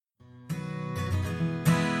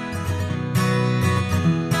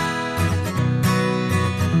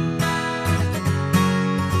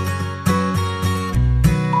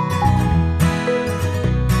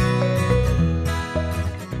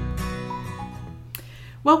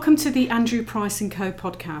Welcome to the Andrew Price & Co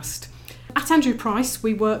podcast. At Andrew Price,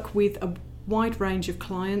 we work with a wide range of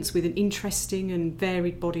clients with an interesting and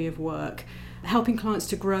varied body of work, helping clients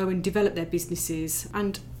to grow and develop their businesses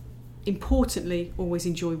and, importantly, always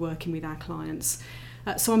enjoy working with our clients.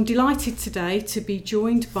 So I'm delighted today to be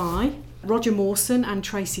joined by Roger Mawson and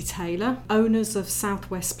Tracy Taylor, owners of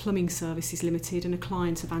Southwest Plumbing Services Limited and a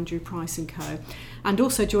client of Andrew Price & Co. And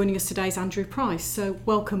also joining us today is Andrew Price. So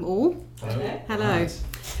welcome all. Hello. Hello. Nice.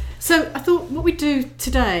 So I thought what we do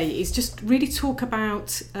today is just really talk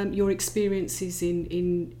about your experiences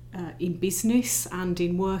in business and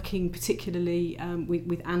in working particularly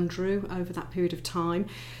with Andrew over that period of time.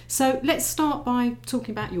 So let's start by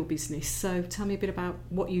talking about your business. So tell me a bit about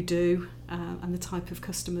what you do and the type of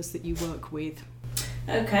customers that you work with.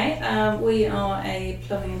 Okay, we are a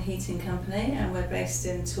plumbing and heating company and we're based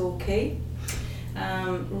in Torquay.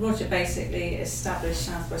 Roger basically established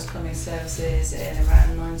Southwest Plumbing Services in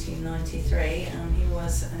around 1993 and he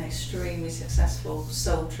was an extremely successful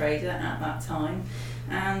sole trader at that time,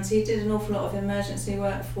 and he did an awful lot of emergency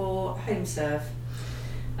work for HomeServe.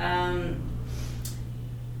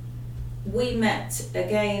 We met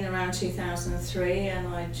again around 2003 and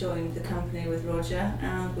I joined the company with Roger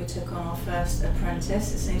and we took on our first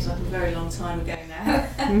apprentice. It seems like a very long time ago now,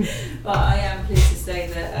 but I am pleased to say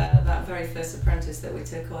that that very first apprentice that we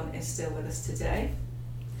took on is still with us today.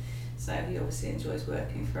 So he obviously enjoys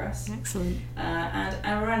working for us. Excellent. And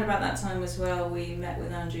around about that time as well, we met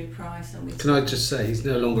with Andrew Price and we... Can I just say, he's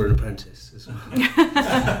no longer an apprentice as well.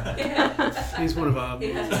 Yeah. He's one of our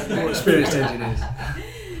more experienced engineers.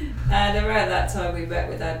 And around that time we met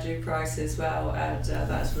with Andrew Price as well, and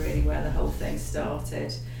that's really where the whole thing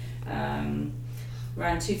started.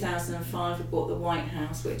 Around 2005 we bought the White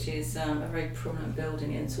House, which is a very prominent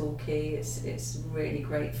building in Torquay. It's really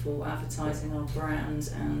great for advertising our brand,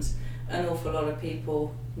 and an awful lot of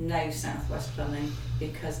people know Southwest Plumbing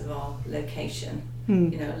because of our location.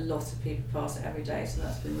 You know, a lot of people pass it every day, so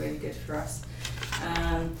that's been really good for us.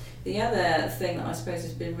 The other thing that I suppose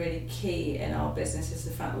has been really key in our business is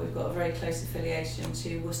the fact that we've got a very close affiliation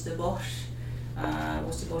to Worcester Bosch.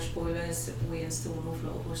 Worcester Bosch boilers. We install an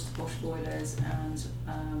awful lot of Worcester Bosch boilers,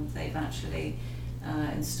 and they've actually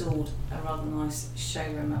installed a rather nice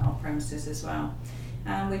showroom at our premises as well.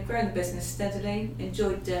 And we've grown the business steadily,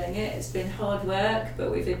 enjoyed doing it. It's been hard work,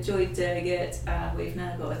 but we've enjoyed doing it. We've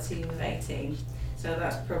now got a team of 18. So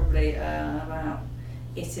that's probably about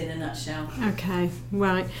it in a nutshell. Okay,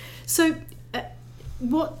 right. So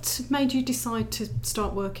what made you decide to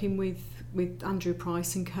start working with Andrew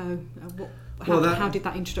Price & Co? How did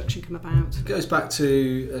that introduction come about? It goes back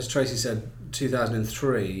to, as Tracy said,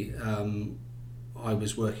 2003. I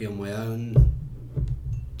was working on my own,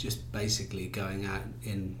 just basically going out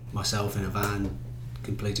in myself in a van,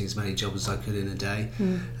 completing as many jobs as I could in a day.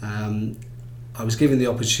 I was given the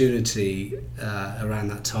opportunity around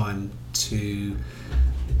that time to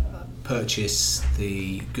purchase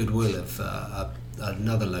the goodwill of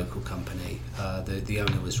another local company. The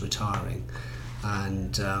owner was retiring,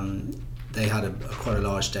 and they had quite a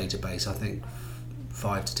large database. I think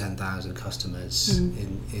 5,000 to 10,000 customers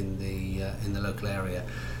in the local area.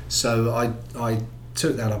 So I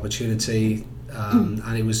took that opportunity,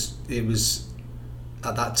 and it was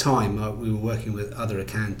at that time we were working with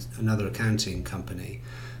another accounting company,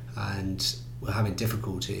 and we're having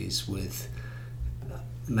difficulties with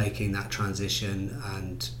making that transition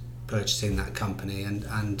and purchasing that company,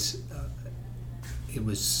 and it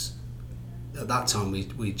was at that time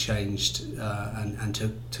we changed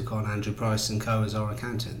and took on Andrew Price & Co as our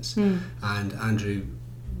accountants, and Andrew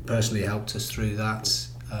personally helped us through that,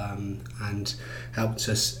 and helped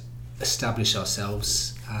us establish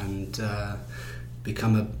ourselves and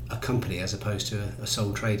become a company as opposed to a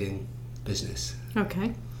sole trading business.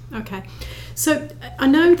 Okay. So I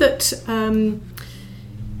know that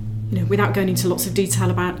without going into lots of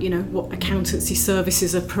detail about what accountancy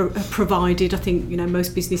services are provided, I think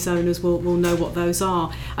most business owners will know what those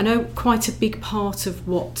are. I know quite a big part of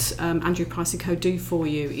what Andrew Price & Co do for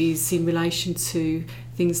you is in relation to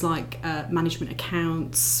things like management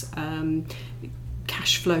accounts,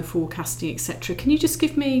 cash flow forecasting, etc. Can you just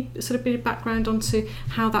give me sort of a bit of background onto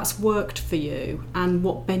how that's worked for you and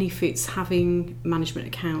what benefits having management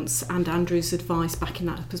accounts and Andrew's advice backing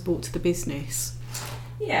that up has brought to the business?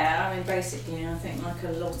 Yeah, I mean, basically, I think like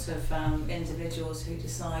a lot of individuals who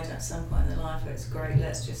decide at some point in their life, it's great,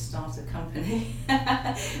 let's just start a company.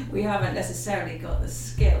 We haven't necessarily got the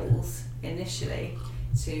skills initially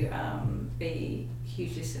to be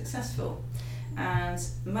hugely successful. And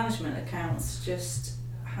management accounts just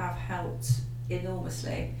have helped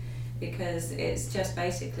enormously because it's just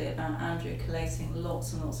basically about Andrew collating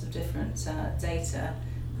lots and lots of different data,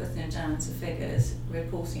 putting them down into figures,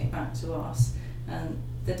 reporting it back to us, and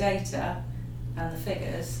the data and the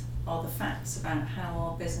figures are the facts about how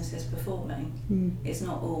our business is performing. It's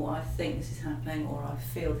not, I think this is happening or I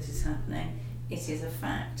feel this is happening. It is a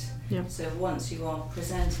fact. Yeah. So once you are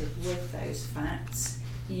presented with those facts,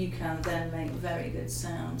 you can then make very good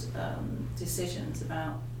sound decisions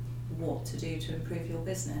about what to do to improve your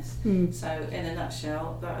business. So in a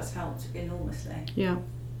nutshell, that has helped enormously. Yeah.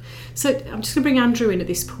 So I'm just going to bring Andrew in at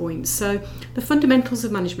this point. So the fundamentals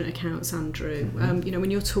of management accounts, Andrew. When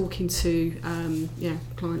you're talking to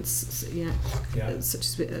clients,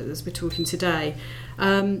 such as we're talking today,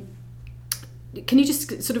 can you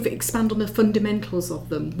just sort of expand on the fundamentals of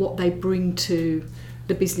them, what they bring to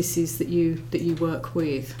the businesses that you work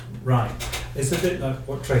with? Right. It's a bit like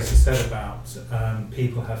what Tracy said about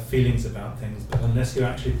people have feelings about things, but unless you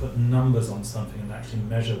actually put numbers on something and actually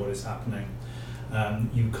measure what is happening,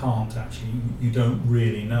 you don't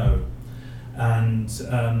really know. And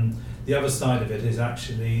the other side of it is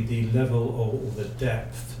actually the level or the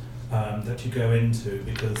depth that you go into,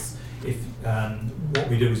 because if what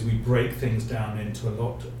we do is we break things down into we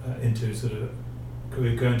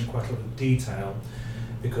go into quite a lot of detail,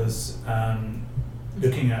 because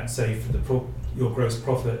looking at, say, for your gross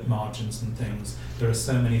profit margins and things, there are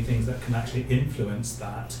so many things that can actually influence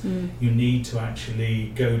that. You need to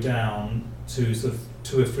actually go down to sort of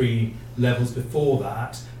 2 or 3 levels before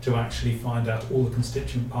that to actually find out all the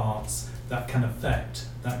constituent parts that can affect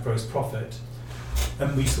that gross profit.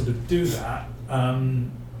 And we sort of do that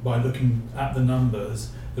by looking at the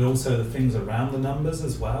numbers, but also the things around the numbers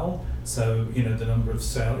as well. So, the number of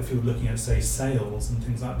sales, if you're looking at, say, sales and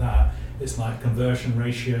things like that, it's like conversion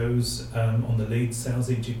ratios on the lead sales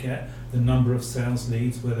leads you get, the number of sales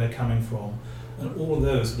leads, where they're coming from, and all of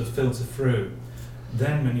those sort of filter through.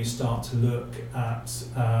 Then when you start to look at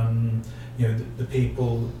the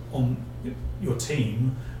people on your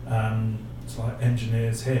team, it's like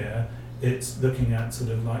engineers here, it's looking at sort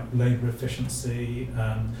of like labour efficiency,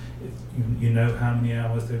 you know how many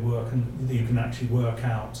hours they work, and you can actually work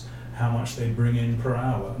out how much they bring in per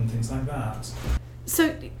hour and things like that.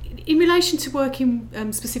 So in relation to working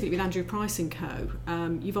specifically with Andrew Price & Co,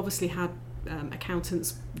 you've obviously had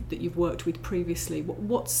accountants that you've worked with previously.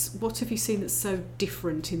 What have you seen that's so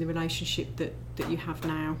different in the relationship that you have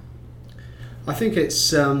now? I think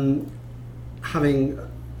it's having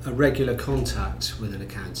a regular contact with an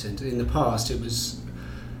accountant. In the past it was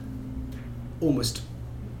almost,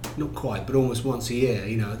 not quite, but almost once a year,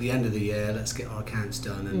 at the end of the year, let's get our accounts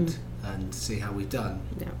done and see how we've done.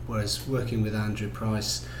 Yeah. Whereas working with Andrew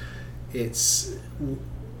Price, it's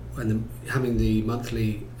having the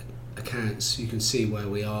monthly accounts, you can see where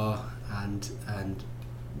we are and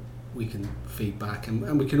we can feed back,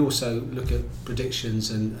 and we can also look at predictions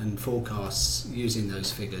and forecasts using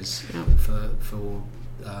those figures for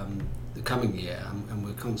the coming year, and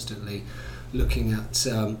we're constantly looking at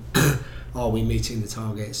are we meeting the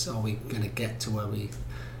targets, are we going to get to where we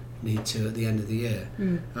need to at the end of the year.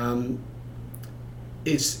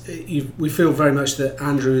 We feel very much that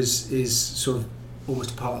Andrew is sort of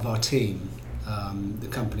almost a part of our team. The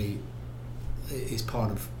company is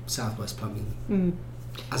part of Southwest Plumbing,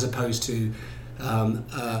 as opposed to an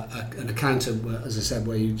accountant, as I said,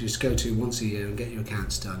 where you just go to once a year and get your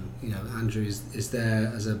accounts done. Andrew is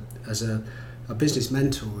there as a business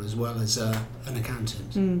mentor as well as an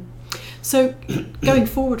accountant. So going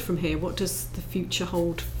forward from here, what does the future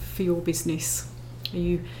hold for your business? Are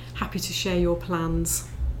you happy to share your plans?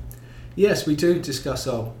 Yes, we do discuss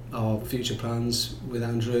our future plans with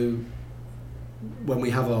Andrew. When we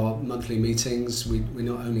have our monthly meetings, we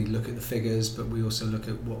not only look at the figures, but we also look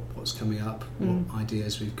at what's coming up, what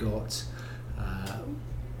ideas we've got,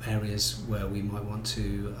 areas where we might want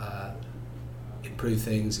to improve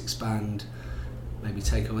things, expand, maybe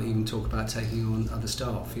talk about taking on other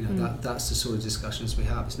staff. That's the sort of discussions we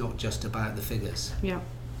have. It's not just about the figures. Yeah.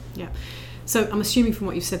 So I'm assuming from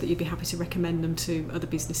what you've said that you'd be happy to recommend them to other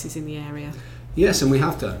businesses in the area. Yes, and we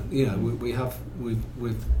have done. We've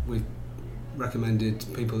recommended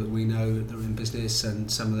people that we know that are in business,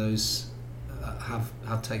 and some of those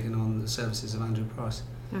have taken on the services of Andrew Price.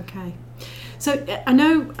 Okay. So I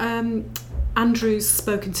know Andrew's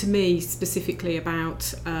spoken to me specifically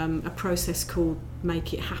about a process called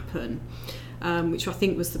Make It Happen, which I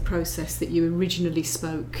think was the process that you originally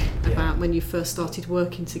spoke about when you first started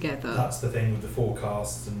working together. That's the thing with the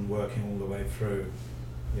forecasts and working all the way through.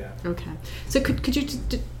 Yeah. Okay. So could you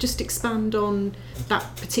just expand on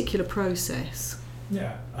that particular process?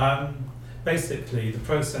 Yeah. Basically, the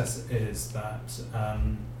process is that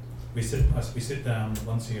we sit down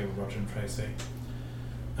once a year with Roger and Tracy,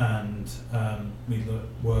 and we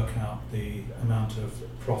work out the amount of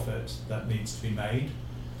profit that needs to be made,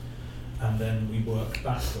 and then we work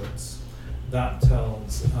backwards. That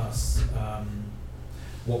tells us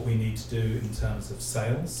what we need to do in terms of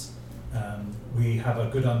sales. We have a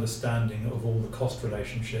good understanding of all the cost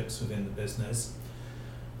relationships within the business,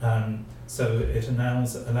 so it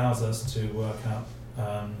allows us to work out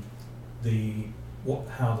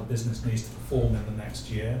how the business needs to perform in the next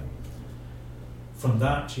year. From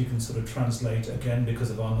that, you can sort of translate, again,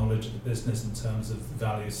 because of our knowledge of the business in terms of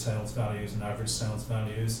values, sales values and average sales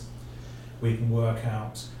values, we can work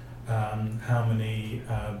out how many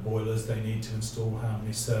boilers they need to install, how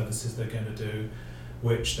many services they're going to do,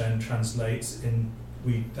 which then translates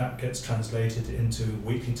that gets translated into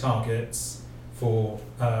weekly targets for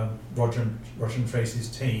Roger and Tracy's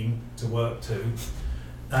team to work to.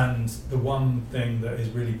 And the one thing that is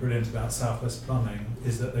really brilliant about Southwest Plumbing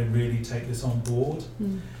is that they really take this on board.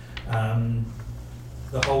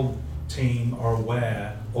 The whole team are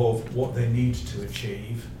aware of what they need to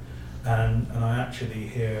achieve, and I actually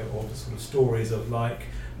hear all the sort of stories of like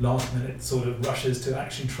last minute sort of rushes to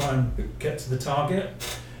actually try and get to the target,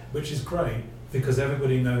 which is great because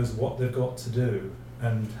everybody knows what they've got to do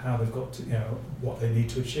and how they've got to, what they need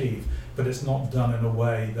to achieve, but it's not done in a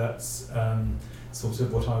way that's sort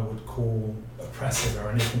of what I would call oppressive or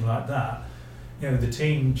anything like that. The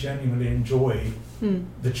team genuinely enjoy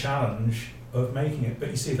the challenge of making it, but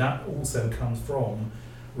you see that also comes from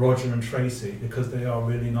Roger and Tracy because they are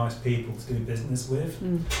really nice people to do business with,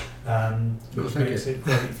 which makes it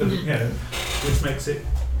great for which makes it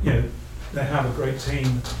they have a great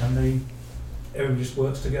team and everybody just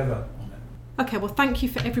works together. Okay, well, thank you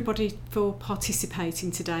for everybody for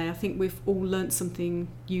participating today. I think we've all learnt something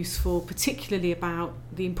useful, particularly about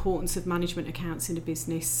the importance of management accounts in a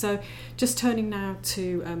business. So just turning now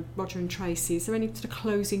to Roger and Tracy, is there any sort of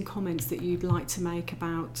closing comments that you'd like to make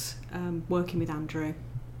about working with Andrew?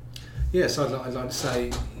 Yes, I'd like to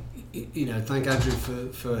say, thank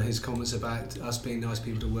Andrew for his comments about us being nice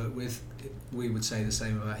people to work with. We would say the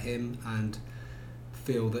same about him and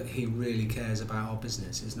feel that he really cares about our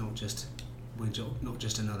business. It's not just we're not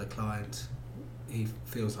just another client. He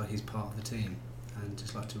feels like he's part of the team, and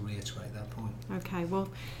just like to reiterate that point. Okay, well,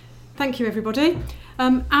 thank you everybody.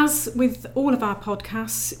 As with all of our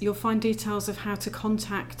podcasts, you'll find details of how to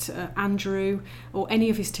contact Andrew or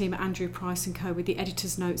any of his team at Andrew Price & Co with the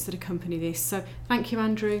editor's notes that accompany this. So thank you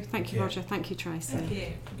Andrew, thank you Roger, thank you Tracy. Thank you.